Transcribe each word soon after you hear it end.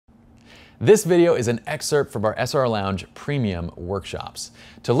This video is an excerpt from our SR Lounge premium workshops.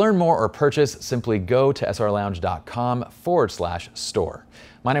 To learn more or purchase, simply go to srlounge.com/store.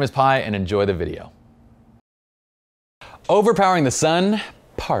 My name is Pi and enjoy the video. Overpowering the Sun,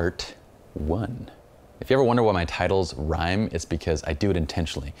 Part 1. If you ever wonder why my titles rhyme, it's because I do it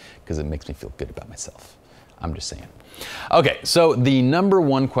intentionally, because it makes me feel good about myself. I'm just saying. Okay, so the number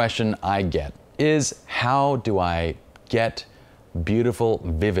one question I get is, how do I get beautiful,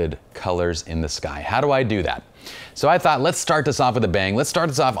 vivid colors in the sky? How do I do that? So I thought, let's start this off with a bang. Let's start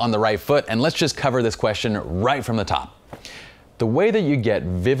this off on the right foot, and let's just cover this question right from the top. The way that you get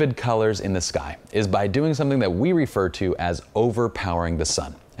vivid colors in the sky is by doing something that we refer to as overpowering the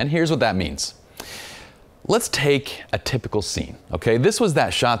sun. And here's what that means. Let's take a typical scene, okay? This was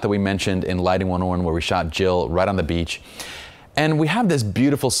that shot that we mentioned in Lighting 101 where we shot Jill right on the beach. And we have this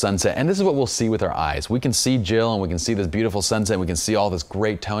beautiful sunset, and this is what we'll see with our eyes. We can see Jill, and we can see this beautiful sunset, and we can see all this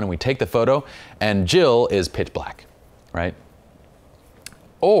great tone, and we take the photo, and Jill is pitch black, right?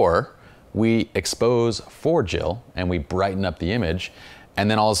 Or we expose for Jill, and we brighten up the image,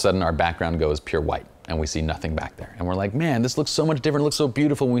 and then all of a sudden our background goes pure white, and we see nothing back there. And we're like, man, this looks so much different, it looks so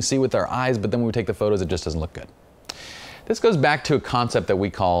beautiful when we see with our eyes, but then when we take the photos, it just doesn't look good. This goes back to a concept that we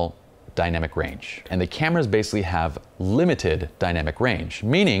call dynamic range. And the cameras basically have limited dynamic range,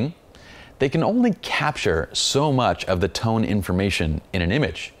 meaning they can only capture so much of the tone information in an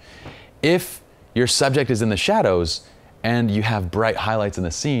image. If your subject is in the shadows and you have bright highlights in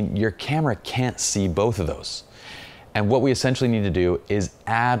the scene, your camera can't see both of those. And what we essentially need to do is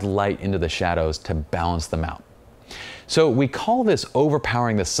add light into the shadows to balance them out. So we call this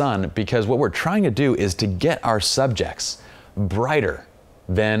overpowering the sun because what we're trying to do is to get our subjects brighter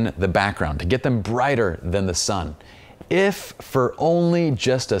than the background, to get them brighter than the sun, if for only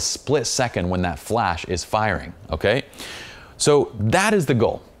just a split second when that flash is firing, okay? So that is the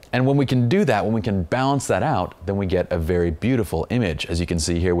goal. And when we can do that, when we can balance that out, then we get a very beautiful image, as you can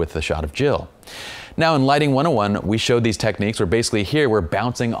see here with the shot of Jill. Now in Lighting 101, we showed these techniques where basically here we're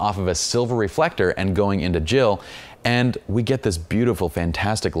bouncing off of a silver reflector and going into Jill, and we get this beautiful,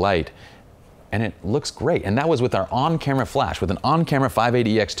 fantastic light. And it looks great. And that was with our on-camera flash. With an on-camera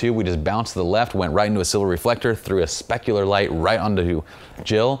 580EX2, we just bounced to the left, went right into a silver reflector, threw a specular light right onto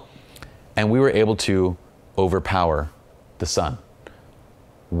Jill, and we were able to overpower the sun.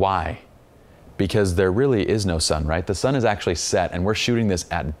 Why? Because there really is no sun, right? The sun is actually set, and we're shooting this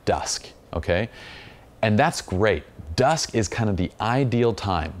at dusk, okay? And that's great. Dusk is kind of the ideal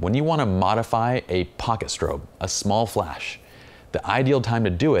time. When you want to modify a pocket strobe, a small flash, the ideal time to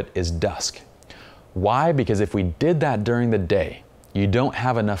do it is dusk. Why? Because if we did that during the day, you don't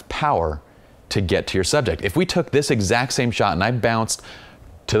have enough power to get to your subject. If we took this exact same shot and I bounced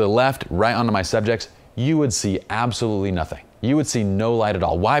to the left, right onto my subjects, you would see absolutely nothing. You would see no light at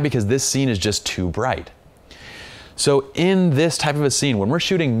all. Why? Because this scene is just too bright. So in this type of a scene, when we're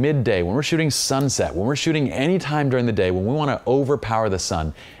shooting midday, when we're shooting sunset, when we're shooting any time during the day, when we want to overpower the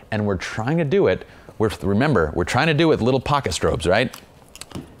sun, and we're trying to do it, remember, we're trying to do it with little pocket strobes, right?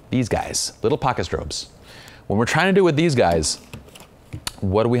 These guys, little pocket strobes. When we're trying to do it with these guys,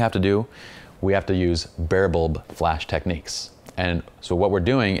 what do we have to do? We have to use bare bulb flash techniques. And so what we're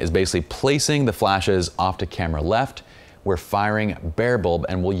doing is basically placing the flashes off to camera left. We're firing bare bulb,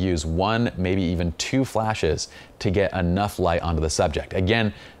 and we'll use one, maybe even two flashes to get enough light onto the subject.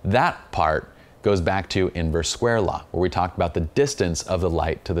 Again, that part goes back to inverse square law, where we talked about the distance of the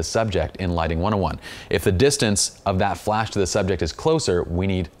light to the subject in Lighting 101. If the distance of that flash to the subject is closer, we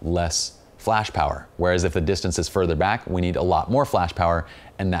need less flash power. Whereas if the distance is further back, we need a lot more flash power,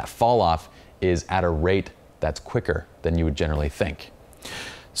 and that fall off is at a rate that's quicker than you would generally think.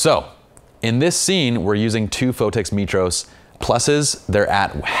 So in this scene, we're using two Photex Metros pluses. They're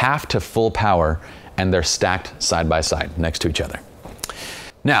at half to full power, and they're stacked side by side next to each other.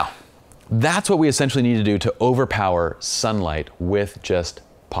 Now, that's what we essentially need to do to overpower sunlight with just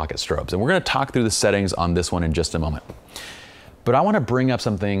pocket strobes. And we're going to talk through the settings on this one in just a moment. But I want to bring up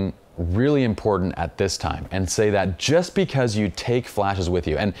something really important at this time and say that just because you take flashes with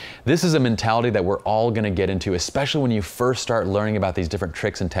you, and this is a mentality that we're all going to get into, especially when you first start learning about these different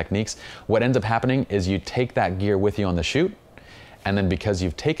tricks and techniques, what ends up happening is you take that gear with you on the shoot, and then because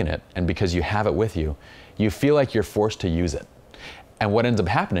you've taken it and because you have it with you, you feel like you're forced to use it. And what ends up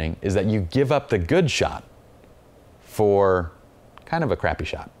happening is that you give up the good shot for kind of a crappy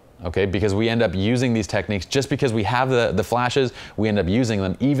shot, okay? Because we end up using these techniques just because we have the flashes, we end up using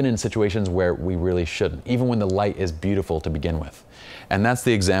them even in situations where we really shouldn't, even when the light is beautiful to begin with. And that's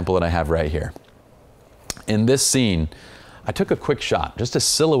the example that I have right here. In this scene, I took a quick shot, just a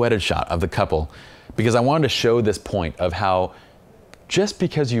silhouetted shot of the couple, because I wanted to show this point of how just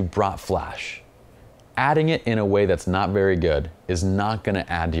because you brought flash, adding it in a way that's not very good is not going to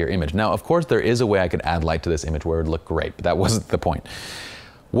add to your image. Now, of course, there is a way I could add light to this image where it would look great, but that wasn't the point.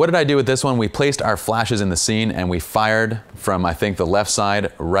 What did I do with this one? We placed our flashes in the scene and we fired from, I think, the left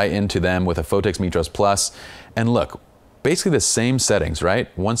side right into them with a Photex Metros Plus. And look, basically the same settings,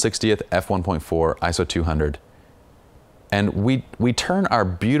 right? 1/60th, f1.4, ISO 200. And we turn our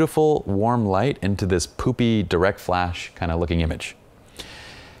beautiful warm light into this poopy direct flash kind of looking image.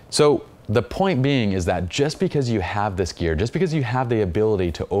 So the point being is that just because you have this gear, just because you have the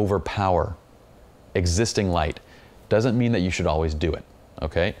ability to overpower existing light, doesn't mean that you should always do it.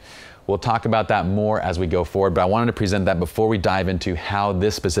 Okay, we'll talk about that more as we go forward, but I wanted to present that before we dive into how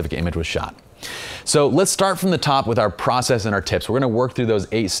this specific image was shot. So let's start from the top with our process and our tips. We're going to work through those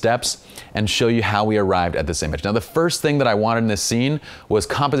 8 steps and show you how we arrived at this image. Now, the first thing that I wanted in this scene was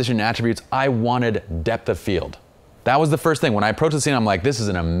composition attributes. I wanted depth of field. That was the first thing. When I approached the scene, I'm like, this is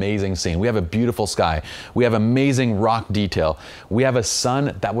an amazing scene. We have a beautiful sky. We have amazing rock detail. We have a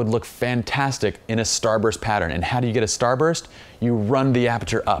sun that would look fantastic in a starburst pattern. And how do you get a starburst? You run the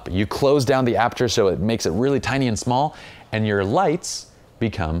aperture up. You close down the aperture so it makes it really tiny and small, and your lights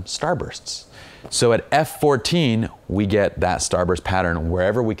become starbursts. So at f14, we get that starburst pattern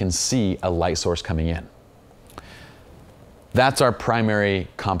wherever we can see a light source coming in. That's our primary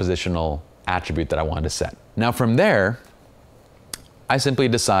compositional attribute that I wanted to set. Now from there, I simply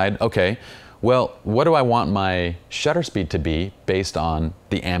decide, okay, well, what do I want my shutter speed to be based on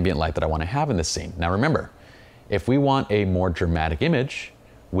the ambient light that I want to have in this scene? Now remember, if we want a more dramatic image,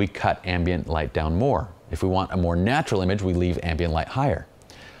 we cut ambient light down more. If we want a more natural image, we leave ambient light higher.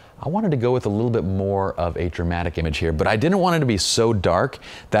 I wanted to go with a little bit more of a dramatic image here, but I didn't want it to be so dark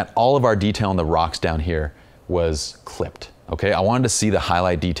that all of our detail in the rocks down here was clipped. Okay, I wanted to see the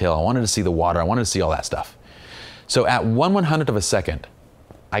highlight detail, I wanted to see the water, I wanted to see all that stuff. So at 1/100th of a second,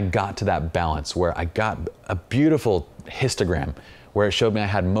 I got to that balance where I got a beautiful histogram where it showed me I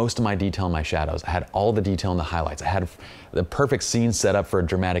had most of my detail in my shadows. I had all the detail in the highlights. I had the perfect scene set up for a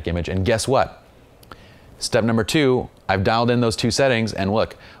dramatic image. And guess what? Step number 2, I've dialed in those 2 settings, and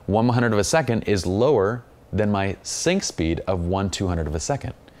look, 1/100th of a second is lower than my sync speed of 1/200th of a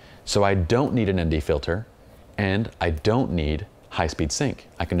second. So I don't need an ND filter, and I don't need high-speed sync.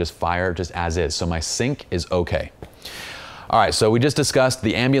 I can just fire just as is, so my sync is okay. All right, so we just discussed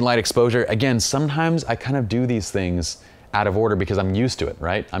the ambient light exposure. Again, sometimes I kind of do these things out of order because I'm used to it,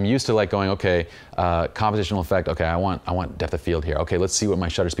 right? I'm used to like going, okay, compositional effect, okay, I want depth of field here. Okay, let's see what my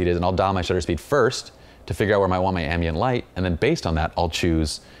shutter speed is, and I'll dial my shutter speed first to figure out where I want my ambient light, and then based on that, I'll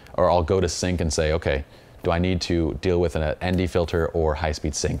choose, or I'll go to sync and say, okay, do I need to deal with an ND filter or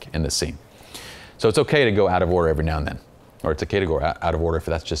high-speed sync in this scene? So it's okay to go out of order every now and then. Or it's okay to go out of order if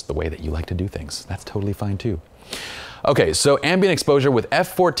that's just the way that you like to do things. That's totally fine too. Okay, so ambient exposure with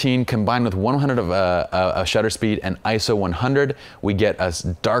f14 combined with 1/100th of a shutter speed and ISO 100, we get a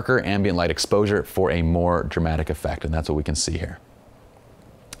darker ambient light exposure for a more dramatic effect, and that's what we can see here.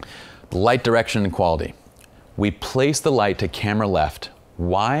 Light direction and quality. We place the light to camera left.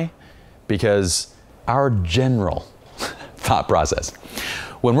 Why? Because our general thought process.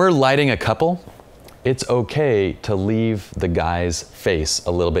 When we're lighting a couple, it's okay to leave the guy's face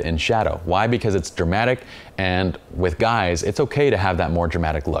a little bit in shadow. Why? Because it's dramatic, and with guys, it's okay to have that more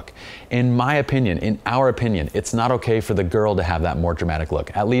dramatic look. In my opinion, in our opinion, it's not okay for the girl to have that more dramatic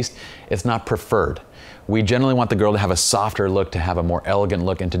look. At least it's not preferred. We generally want the girl to have a softer look, to have a more elegant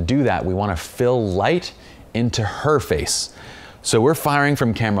look, and to do that, we want to fill light into her face. So we're firing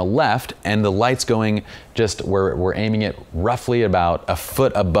from camera left, and the light's going just, we're aiming it roughly about a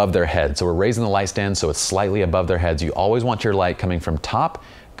foot above their head. So we're raising the light stand so it's slightly above their heads. You always want your light coming from top,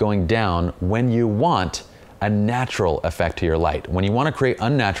 going down when you want a natural effect to your light. When you want to create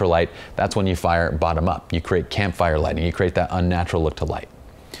unnatural light, that's when you fire bottom up. You create campfire lighting. You create that unnatural look to light.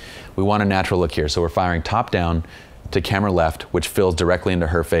 We want a natural look here. So we're firing top down to camera left, which fills directly into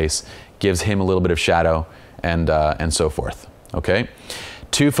her face, gives him a little bit of shadow, and so forth. Okay,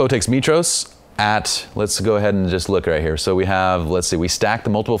 2 Photex Metros at, let's go ahead and just look right here. So we have, let's see, we stack the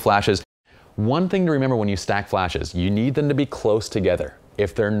multiple flashes. One thing to remember when you stack flashes, you need them to be close together.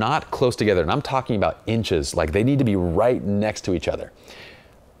 If they're not close together, and I'm talking about inches, like they need to be right next to each other.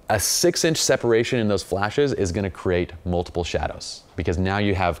 A 6-inch separation in those flashes is going to create multiple shadows, because now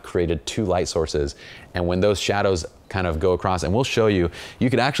you have created 2 light sources, and when those shadows kind of go across, and we'll show you, you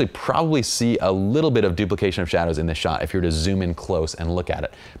could actually probably see a little bit of duplication of shadows in this shot if you were to zoom in close and look at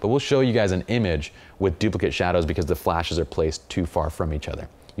it. But we'll show you guys an image with duplicate shadows because the flashes are placed too far from each other.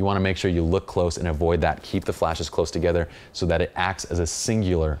 You want to make sure you look close and avoid that. Keep the flashes close together so that it acts as a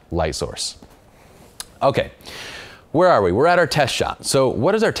singular light source. Okay. where are we? We're at our test shot. So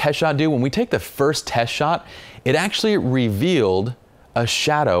what does our test shot do? When we take the first test shot, it actually revealed a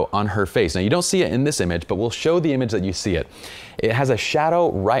shadow on her face. Now you don't see it in this image, but we'll show the image that you see it. It has a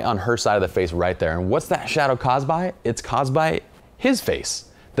shadow right on her side of the face right there. And what's that shadow caused by? It's caused by his face.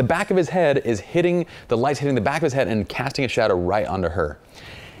 The back of his head is hitting, the light's hitting the back of his head and casting a shadow right onto her.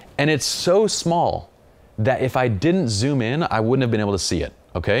 And it's so small that if I didn't zoom in, I wouldn't have been able to see it,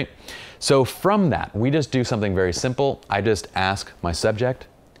 okay? So from that, we just do something very simple. I just ask my subject,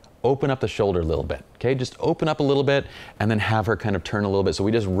 open up the shoulder a little bit, okay? Just open up a little bit and then have her kind of turn a little bit. So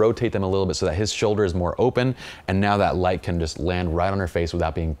we just rotate them a little bit so that his shoulder is more open, and now that light can just land right on her face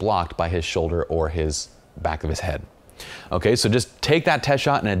without being blocked by his shoulder or his back of his head. Okay, so just take that test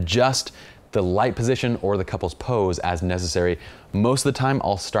shot and adjust the light position or the couple's pose as necessary. Most of the time,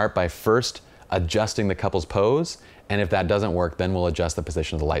 I'll start by first adjusting the couple's pose, and if that doesn't work, then we'll adjust the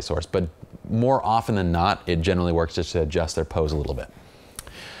position of the light source. But more often than not, it generally works just to adjust their pose a little bit.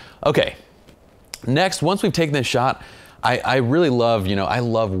 Okay, next, once we've taken this shot, I really love, I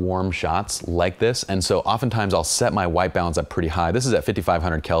love warm shots like this, and so oftentimes I'll set my white balance up pretty high. This is at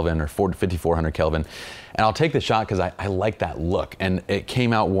 5500 Kelvin or 5400 Kelvin, and I'll take the shot because I like that look, and it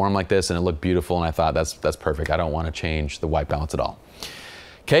came out warm like this and it looked beautiful, and I thought that's perfect. I don't want to change the white balance at all.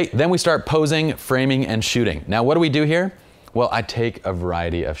 Okay, then we start posing, framing, and shooting. Now what do we do here? Well, I take a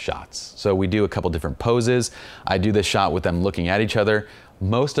variety of shots. So we do a couple different poses. I do this shot with them looking at each other.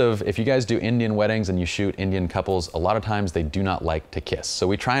 If you guys do Indian weddings and you shoot Indian couples, a lot of times they do not like to kiss. So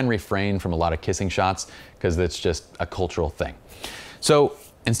we try and refrain from a lot of kissing shots because it's just a cultural thing. So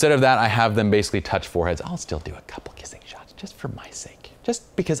instead of that, I have them basically touch foreheads. I'll still do a couple kissing shots just for my sake,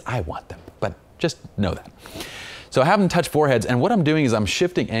 just because I want them, but just know that. So I have them touch foreheads, and what I'm doing is I'm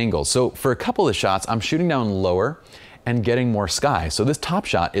shifting angles. So for a couple of shots, I'm shooting down lower and getting more sky. So this top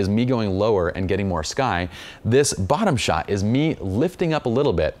shot is me going lower and getting more sky. This bottom shot is me lifting up a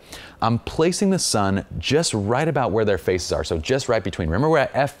little bit. I'm placing the sun just right about where their faces are, so just right between. Remember, we're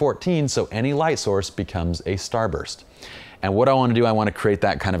at f14, so any light source becomes a starburst. And what I want to do, I want to create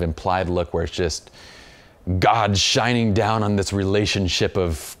that kind of implied look where it's just God shining down on this relationship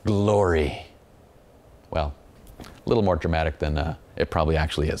of glory. Well, a little more dramatic than it probably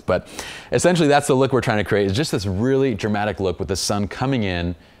actually is. But essentially that's the look we're trying to create, is just this really dramatic look with the sun coming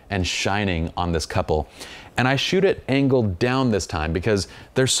in and shining on this couple. And I shoot it angled down this time because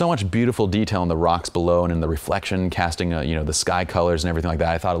there's so much beautiful detail in the rocks below and in the reflection casting the sky colors and everything like that.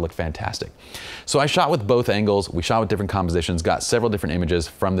 I thought it looked fantastic. So I shot with both angles. We shot with different compositions, got several different images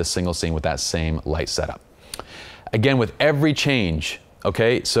from this single scene with that same light setup. Again, with every change,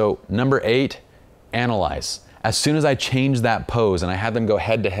 okay, so number 8, analyze. As soon as I change that pose and I had them go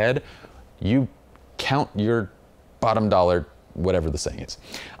head to head, you count your bottom dollar, whatever the saying is.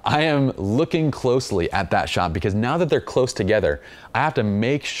 I am looking closely at that shot because now that they're close together, I have to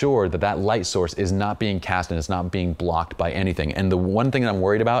make sure that that light source is not being cast and it's not being blocked by anything. And the one thing that I'm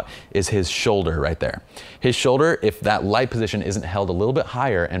worried about is his shoulder right there. His shoulder, if that light position isn't held a little bit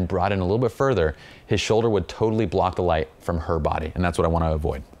higher and brought in a little bit further, his shoulder would totally block the light from her body. And that's what I want to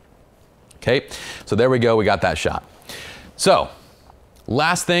avoid. Okay, so there we go, we got that shot. So,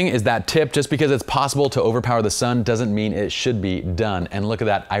 last thing is that tip, just because it's possible to overpower the sun doesn't mean it should be done. And look at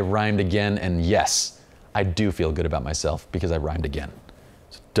that, I rhymed again, and yes, I do feel good about myself because I rhymed again.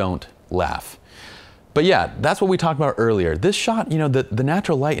 So don't laugh. But yeah, that's what we talked about earlier. This shot, the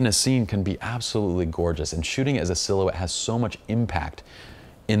natural light in a scene can be absolutely gorgeous, and shooting it as a silhouette has so much impact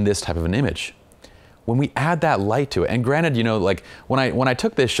in this type of an image. When we add that light to it, and granted, like when I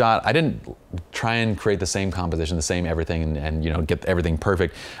took this shot, I didn't try and create the same composition, the same everything, and get everything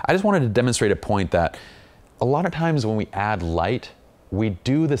perfect. I just wanted to demonstrate a point that a lot of times when we add light, we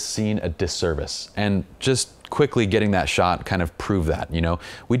do the scene a disservice. And just quickly getting that shot kind of proved that,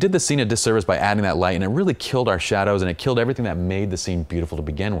 We did the scene a disservice by adding that light, and it really killed our shadows, and it killed everything that made the scene beautiful to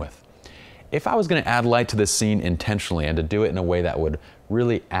begin with. If I was gonna add light to this scene intentionally and to do it in a way that would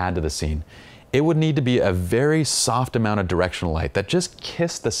really add to the scene, it would need to be a very soft amount of directional light that just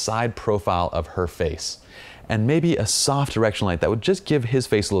kissed the side profile of her face. And maybe a soft directional light that would just give his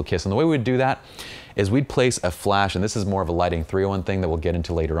face a little kiss. And the way we'd do that is we'd place a flash, and this is more of a lighting 301 thing that we'll get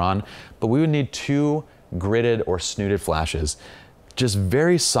into later on, but we would need 2 gridded or snooted flashes, just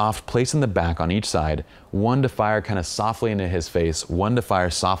very soft, placed in the back on each side, one to fire kind of softly into his face, one to fire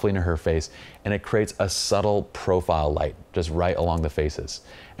softly into her face, and it creates a subtle profile light just right along the faces.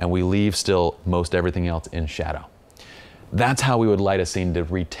 And we leave still most everything else in shadow. That's how we would light a scene to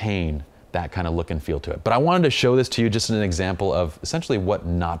retain that kind of look and feel to it. But I wanted to show this to you just as an example of essentially what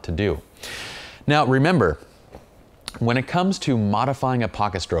not to do. Now remember, when it comes to modifying a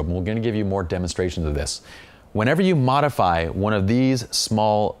pocket strobe, and we're going to give you more demonstrations of this, whenever you modify one of these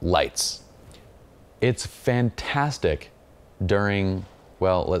small lights, it's fantastic during,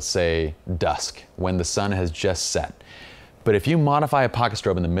 well, let's say dusk, when the sun has just set. But if you modify a pocket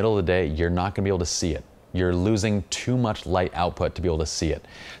strobe in the middle of the day, you're not gonna be able to see it. You're losing too much light output to be able to see it.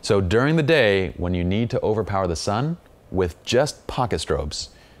 So during the day, when you need to overpower the sun, with just pocket strobes,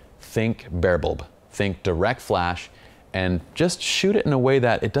 think bare bulb, think direct flash, and just shoot it in a way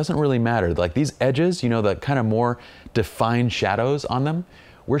that it doesn't really matter. Like these edges, you know, the kind of more defined shadows on them,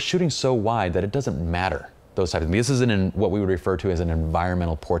 we're shooting so wide that it doesn't matter, those types of things. This is what we would refer to as an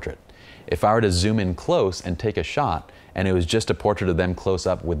environmental portrait. If I were to zoom in close and take a shot, and it was just a portrait of them close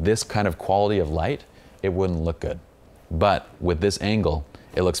up with this kind of quality of light, it wouldn't look good. But with this angle,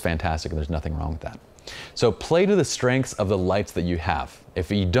 it looks fantastic and there's nothing wrong with that. So play to the strengths of the lights that you have.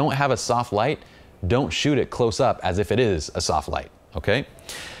 If you don't have a soft light, don't shoot it close up as if it is a soft light, okay?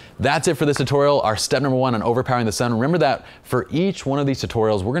 That's it for this tutorial, our step number 1 on overpowering the sun. Remember that for each one of these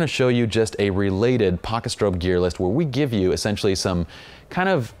tutorials, we're gonna show you just a related pocket strobe gear list where we give you essentially some kind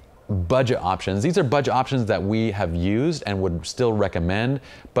of budget options. These are budget options that we have used and would still recommend,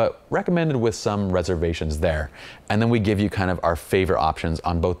 but recommended with some reservations there. And then we give you kind of our favorite options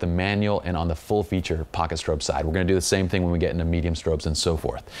on both the manual and on the full feature pocket strobe side. We're gonna do the same thing when we get into medium strobes and so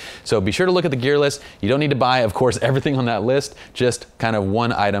forth. So be sure to look at the gear list. You don't need to buy, of course, everything on that list, just kind of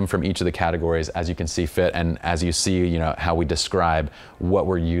one item from each of the categories as you can see fit and as you see, you know, how we describe what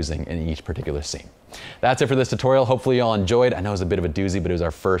we're using in each particular scene. That's it for this tutorial. Hopefully you all enjoyed. I know it was a bit of a doozy, but it was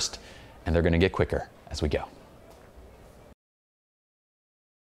our first, and they're gonna get quicker as we go.